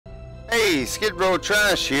Hey, Skid Row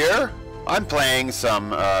Trash here. I'm playing some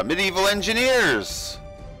Medieval Engineers.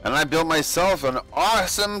 And I built myself an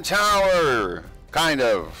awesome tower. Kind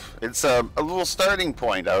of. It's a little starting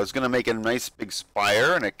point. I was going to make a nice big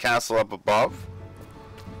spire and a castle up above.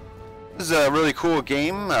 This is a really cool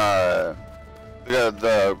game. The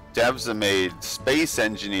devs that made Space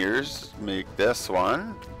Engineers make this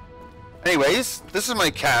one. Anyways, this is my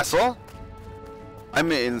castle. I'm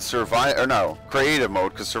in creative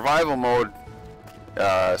mode, because survival mode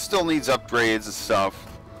still needs upgrades and stuff.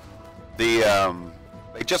 They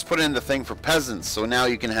just put in the thing for peasants, so now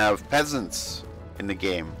you can have peasants in the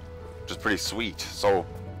game, which is pretty sweet. So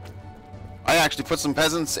I actually put some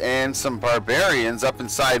peasants and some barbarians up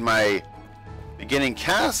inside my beginning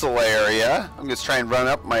castle area. I'm just trying to run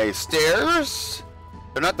up my stairs.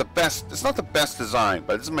 They're not the best. It's not the best design,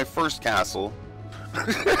 but this is my first castle.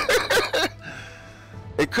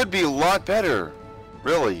 It could be a lot better.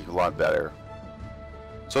 Really, a lot better.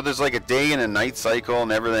 So there's like a day and a night cycle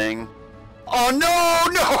and everything. Oh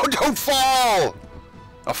no, no, don't fall!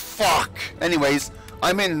 Oh fuck. Anyways,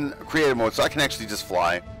 I'm in creative mode, so I can actually just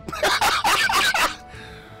fly.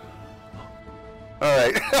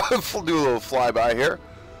 Alright, we'll do a little flyby here.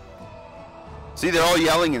 See, they're all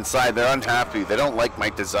yelling inside. They're unhappy. They don't like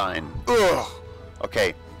my design. Ugh.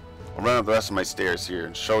 Okay, I'll run up the rest of my stairs here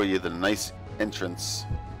and show you the nice entrance.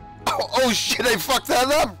 Oh shit, I fucked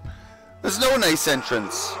that up! There's no nice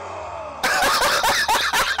entrance.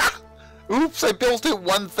 Oops, I built it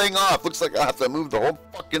one thing off. Looks like I have to move the whole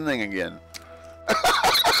fucking thing again.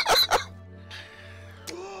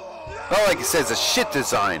 Well, like I said, it's a shit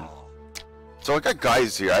design. So I got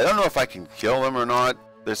guys here. I don't know if I can kill them or not.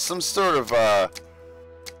 There's some sort of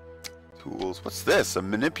tools. What's this? A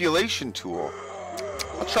manipulation tool.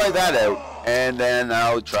 I'll try that out, and then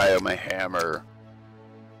I'll try out my hammer.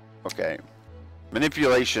 Okay.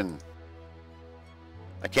 Manipulation.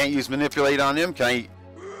 I can't use manipulate on him. Can I?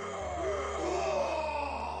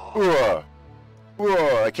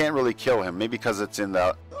 I can't really kill him. Maybe because it's in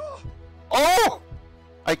the... Oh!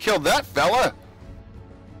 I killed that fella!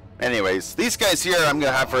 Anyways, these guys here I'm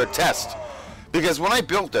going to have for a test. Because when I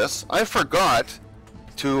built this, I forgot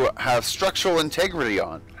to have structural integrity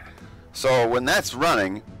on. So when that's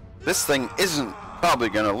running, this thing isn't probably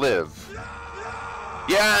going to live.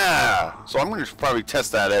 Yeah! So I'm going to probably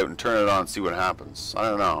test that out and turn it on and see what happens. I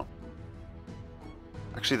don't know.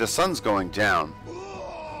 Actually, the sun's going down.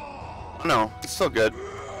 Oh, no, it's still good.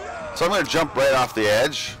 So I'm going to jump right off the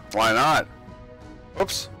edge. Why not?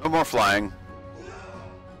 Oops, no more flying.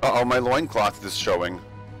 Uh-oh, my loincloth is showing.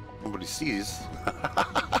 Nobody sees.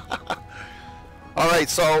 Alright,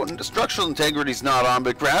 so structural integrity's not on,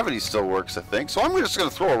 but gravity still works, I think. So I'm just going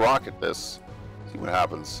to throw a rock at this. See what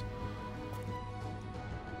happens.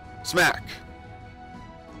 Smack.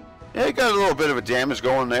 Yeah, you got a little bit of a damage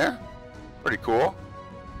going there. Pretty cool.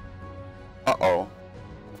 Uh-oh.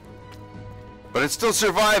 But it's still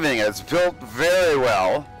surviving. It's built very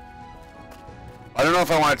well. I don't know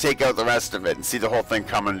if I want to take out the rest of it and see the whole thing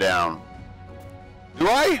coming down. Do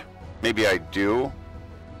I? Maybe I do.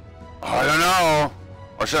 Oh, I don't know.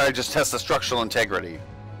 Or should I just test the structural integrity?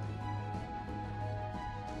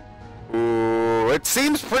 Ooh, it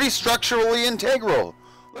seems pretty structurally integral.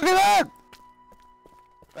 Look at that.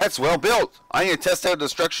 That's well built. I need to test out the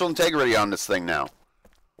structural integrity on this thing now.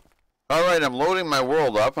 Alright, I'm loading my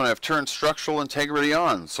world up and I've turned structural integrity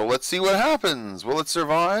on. So let's see what happens. Will it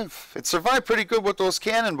survive? It survived pretty good with those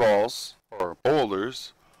cannonballs. Or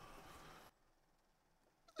boulders.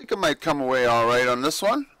 I think I might come away alright on this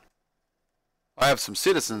one. I have some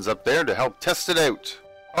citizens up there to help test it out.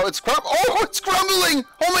 Oh, it's crumbling!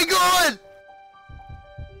 Oh my god!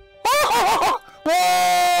 Oh!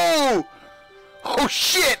 Whoa! Oh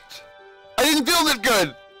shit! I didn't build it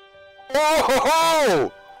good!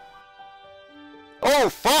 Oh! Oh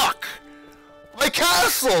fuck! My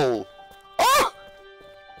castle! Oh!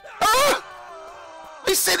 Ah!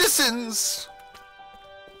 My citizens!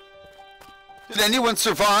 Did anyone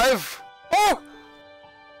survive? Oh!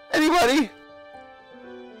 Anybody?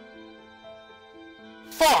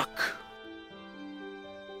 Fuck!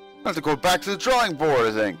 I have to go back to the drawing board,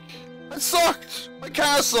 I think. That sucked! My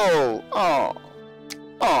castle! Oh.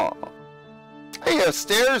 Oh. Hey,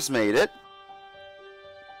 stairs made it.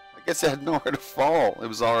 I guess I had nowhere to fall. It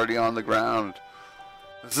was already on the ground.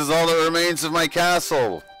 This is all that remains of my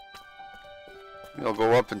castle. I'll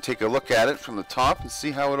go up and take a look at it from the top and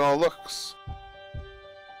see how it all looks.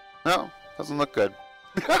 No, doesn't look good.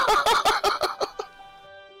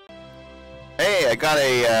 Hey, I got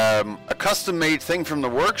a custom-made thing from the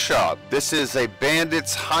workshop. This is a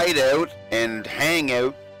bandit's hideout and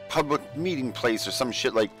hangout public meeting place or some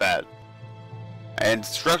shit like that. And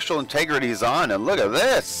structural integrity is on, and look at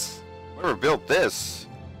this! Whoever built this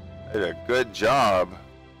did a good job.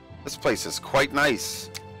 This place is quite nice.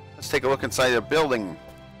 Let's take a look inside the building.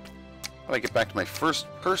 How do I get back to my first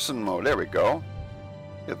person mode? There we go.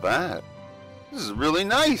 Look at that. This is really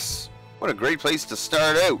nice. What a great place to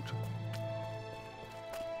start out.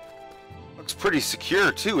 Looks pretty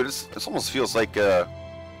secure too. This almost feels like running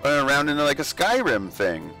around into like a Skyrim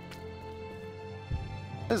thing.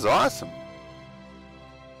 This is awesome.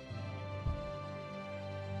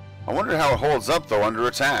 I wonder how it holds up though under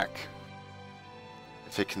attack.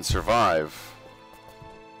 If it can survive.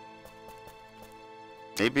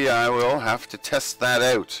 Maybe I will have to test that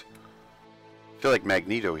out. I feel like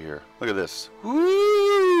Magneto here. Look at this.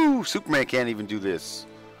 Woo! Superman can't even do this.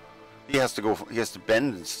 He has to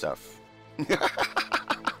bend and stuff.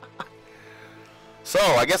 So,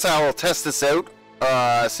 I guess I will test this out.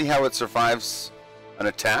 See how it survives an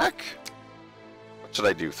attack. What should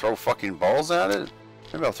I do? Throw fucking balls at it?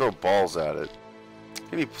 Maybe I'll throw balls at it.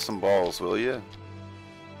 Give me some balls, will you?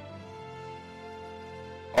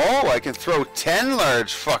 Oh, I can throw 10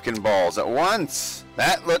 large fucking balls at once.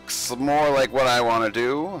 That looks more like what I want to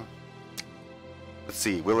do. Let's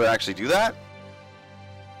see, will it actually do that?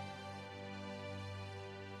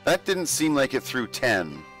 That didn't seem like it threw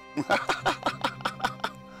 10.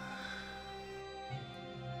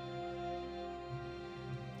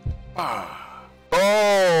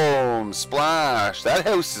 Boom! Splash! That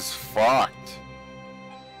house is fucked.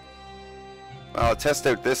 I'll test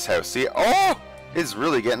out this house. See? Oh! It's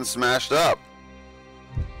really getting smashed up.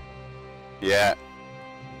 Yeah.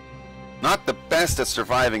 Not the best at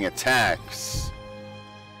surviving attacks.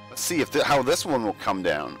 Let's see if how this one will come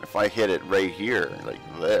down if I hit it right here, like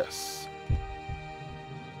this.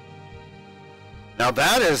 Now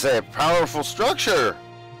that is a powerful structure.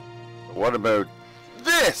 But what about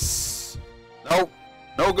this? Nope.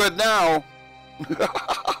 No good now.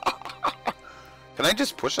 Can I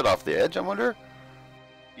just push it off the edge, I wonder?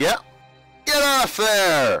 Yeah. Get off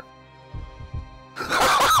there!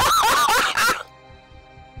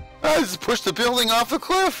 I just pushed the building off the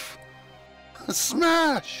cliff.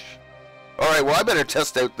 Smash! Alright, well I better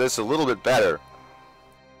test out this a little bit better.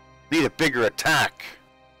 Need a bigger attack.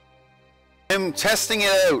 I'm testing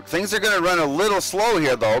it out. Things are going to run a little slow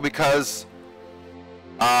here though because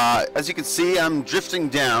as you can see I'm drifting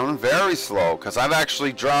down very slow because I've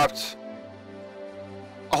actually dropped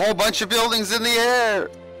a whole bunch of buildings in the air.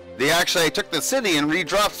 I took the city and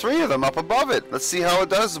re-dropped 3 of them up above it. Let's see how it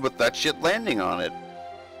does with that shit landing on it.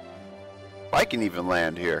 If I can even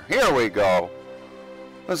land here. Here we go.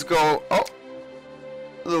 Let's go. Oh,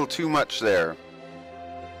 a little too much there.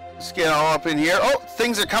 Let's get all up in here. Oh,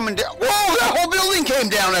 things are coming down. Whoa, that whole building came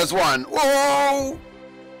down as one. Whoa.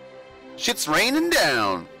 Shit's raining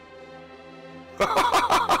down.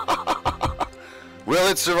 Will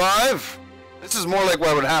it survive? This is more like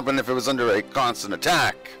what would happen if it was under a constant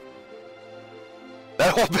attack.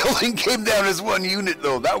 That whole building came down as one unit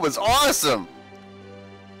though. That was awesome.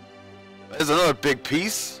 There's another big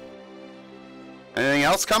piece. Anything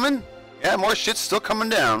else coming? Yeah, more shit's still coming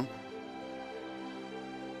down.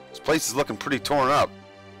 This place is looking pretty torn up.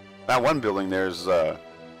 That one building there's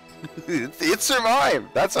it survived.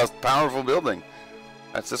 That's a powerful building.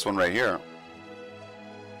 That's this one right here.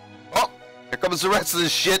 Oh, here comes the rest of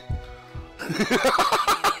this shit.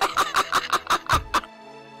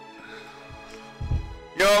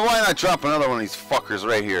 Yo, why not drop another one of these fuckers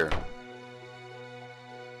right here?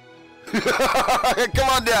 Come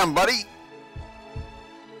on down, buddy.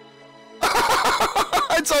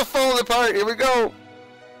 It's all falling apart. Here we go.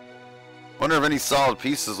 Wonder if any solid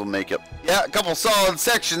pieces will make it. Yeah, a couple solid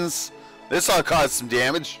sections. This all caused some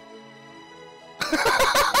damage.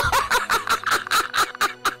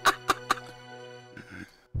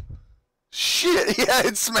 Shit, yeah,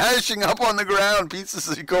 it's smashing up on the ground.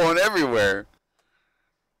 Pieces are going everywhere.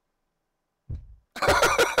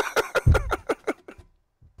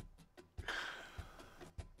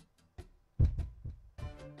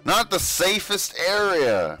 Not the safest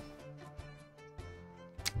area.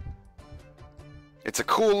 It's a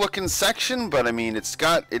cool looking section, but I mean,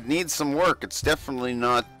 it needs some work. It's definitely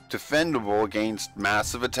not defendable against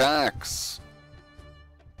massive attacks.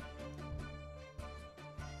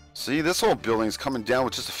 See, this whole building's coming down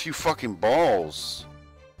with just a few fucking balls.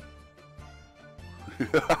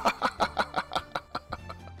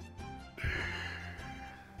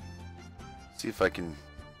 See if I can...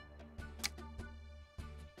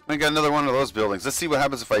 I got another one of those buildings. Let's see what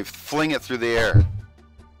happens if I fling it through the air.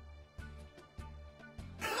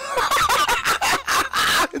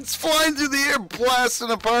 It's flying through the air, blasting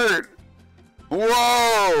apart.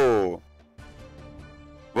 Whoa!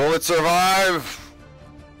 it survive?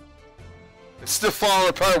 It's still falling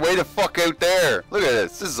apart way the fuck out there. Look at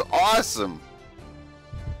this. This is awesome.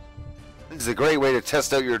 This is a great way to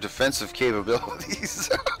test out your defensive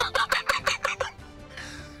capabilities.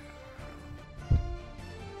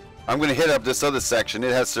 I'm going to hit up this other section.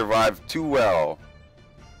 It has survived too well.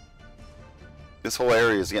 This whole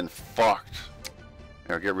area is getting fucked.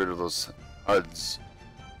 Here, get rid of those HUDs.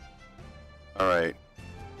 Alright.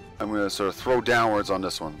 I'm going to sort of throw downwards on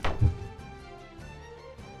this one.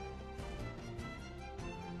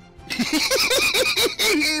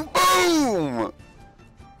 Boom!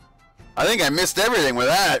 I think I missed everything with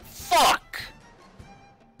that. Fuck!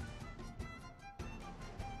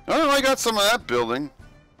 Oh, I got some of that building.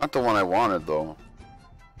 Not the one I wanted, though.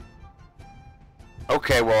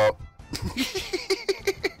 Okay, well...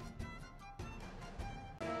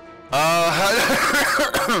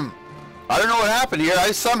 I don't know what happened here.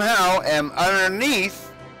 I somehow am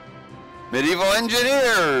underneath medieval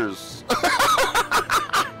engineers.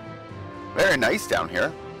 Very nice down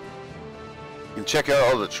here. You can check out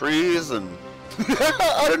all the trees and...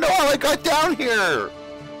 I don't know how I got down here.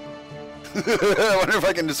 I wonder if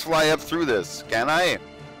I can just fly up through this. Can I?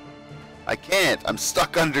 I can't. I'm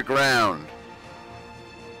stuck underground.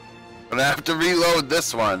 I'm gonna have to reload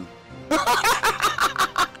this one.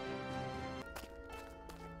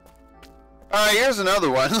 Alright, here's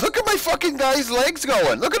another one. Look at my fucking guy's legs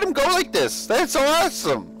going. Look at him go like this. That's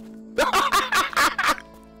awesome.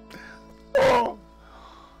 Oh.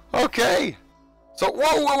 Okay. So,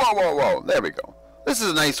 whoa. There we go. This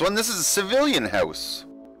is a nice one. This is a civilian house.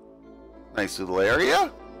 Nice little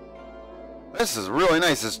area. This is really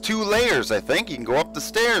nice. There's 2 layers, I think. You can go up the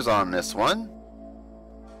stairs on this one.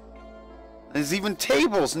 There's even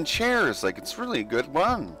tables and chairs. Like, it's really a good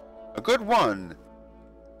one. A good one.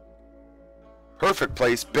 Perfect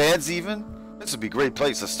place. Beds even. This would be a great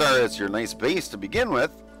place to start as your nice base to begin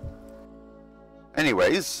with.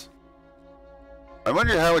 Anyways. I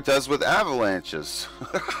wonder how it does with avalanches.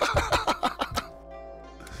 Are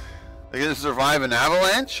you gonna survive an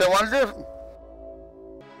avalanche, I wonder?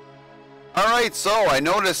 Alright, so I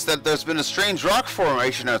noticed that there's been a strange rock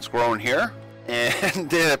formation that's grown here. And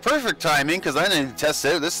perfect timing, because I need to test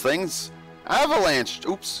out this thing's avalanched.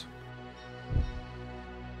 Oops.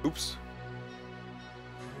 Oops.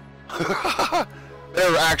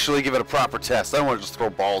 Better actually give it a proper test. I don't want to just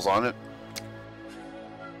throw balls on it.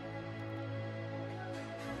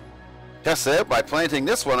 Test it by planting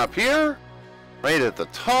this one up here, right at the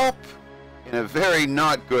top, in a very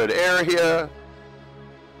not good area.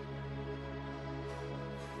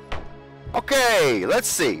 Okay, let's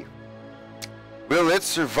see. Will it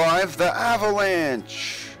survive the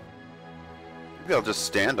avalanche? Maybe I'll just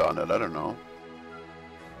stand on it, I don't know.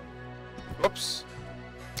 Whoops.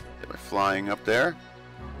 Get my flying up there.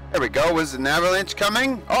 There we go. Is an avalanche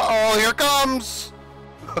coming? Uh-oh, here it comes!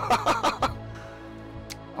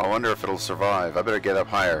 I wonder if it'll survive. I better get up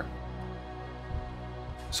higher.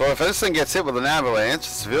 So if this thing gets hit with an avalanche,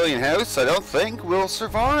 the civilian house, I don't think will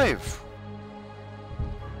survive.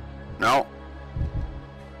 No.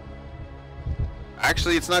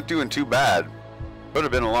 Actually, it's not doing too bad. Could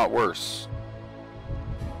have been a lot worse.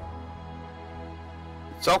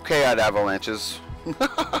 It's okay at avalanches.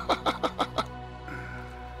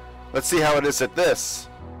 Let's see how it is at this.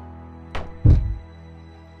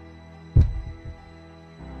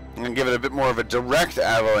 I'm going to give it a bit more of a direct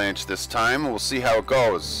avalanche this time. We'll see how it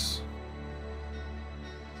goes.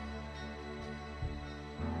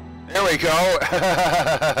 There we go.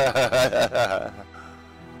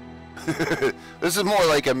 This is more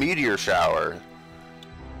like a meteor shower.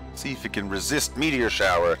 See if it can resist meteor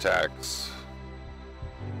shower attacks.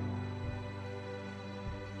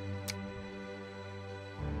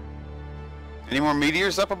 Any more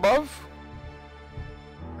meteors up above?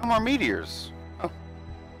 No more meteors. Oh.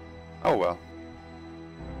 Oh well.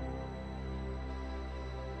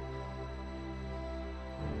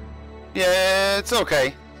 Yeah, it's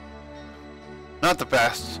okay. Not the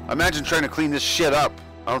best. Imagine trying to clean this shit up.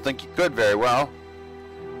 I don't think you could very well.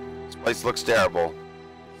 This place looks terrible.